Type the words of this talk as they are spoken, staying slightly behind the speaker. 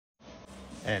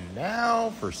And now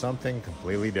for something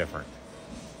completely different.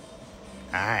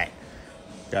 All right,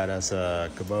 got us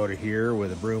a Kubota here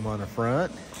with a broom on the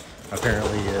front.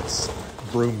 Apparently it's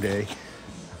broom day.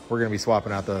 We're gonna be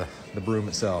swapping out the broom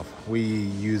itself. We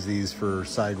use these for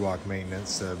sidewalk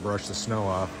maintenance to brush the snow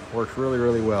off. Works really,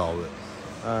 really well,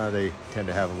 but they tend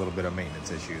to have a little bit of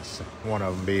maintenance issues. One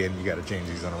of them being you gotta change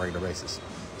these on a regular basis.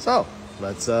 So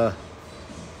let's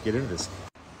get into this.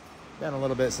 Been a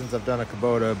little bit since I've done a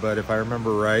Kubota, but if I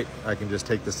remember right, I can just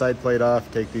take the side plate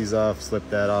off, take these off, slip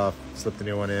that off, slip the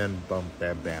new one in, bum,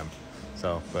 bam, bam.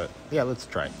 So, but yeah, let's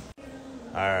try it.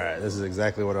 All right, this is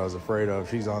exactly what I was afraid of.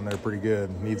 She's on there pretty good.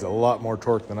 Needs a lot more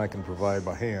torque than I can provide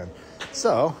by hand.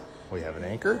 So, we have an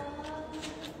anchor,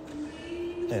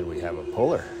 and we have a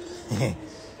puller.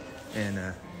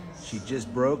 And she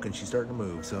just broke and she's starting to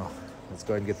move, so let's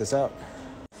go ahead and get this out.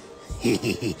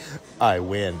 I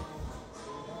win.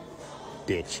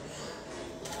 Ditch.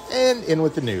 And in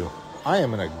with the new. I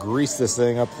am gonna grease this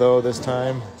thing up though this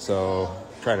time, so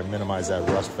try to minimize that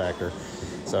rust factor.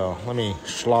 So let me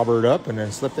slobber it up and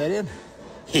then slip that in.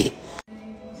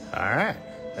 All right,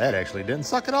 that actually didn't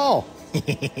suck at all.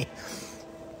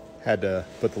 Had to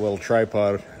put the little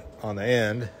tripod on the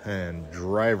end and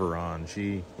drive her on.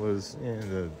 She was,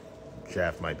 the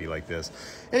shaft might be like this.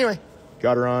 Anyway,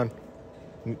 got her on,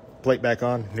 plate back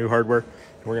on, new hardware.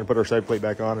 We're gonna put our side plate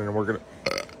back on and then we're gonna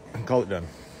call it done.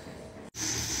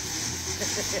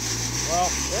 Well,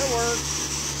 it worked.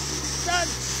 Done.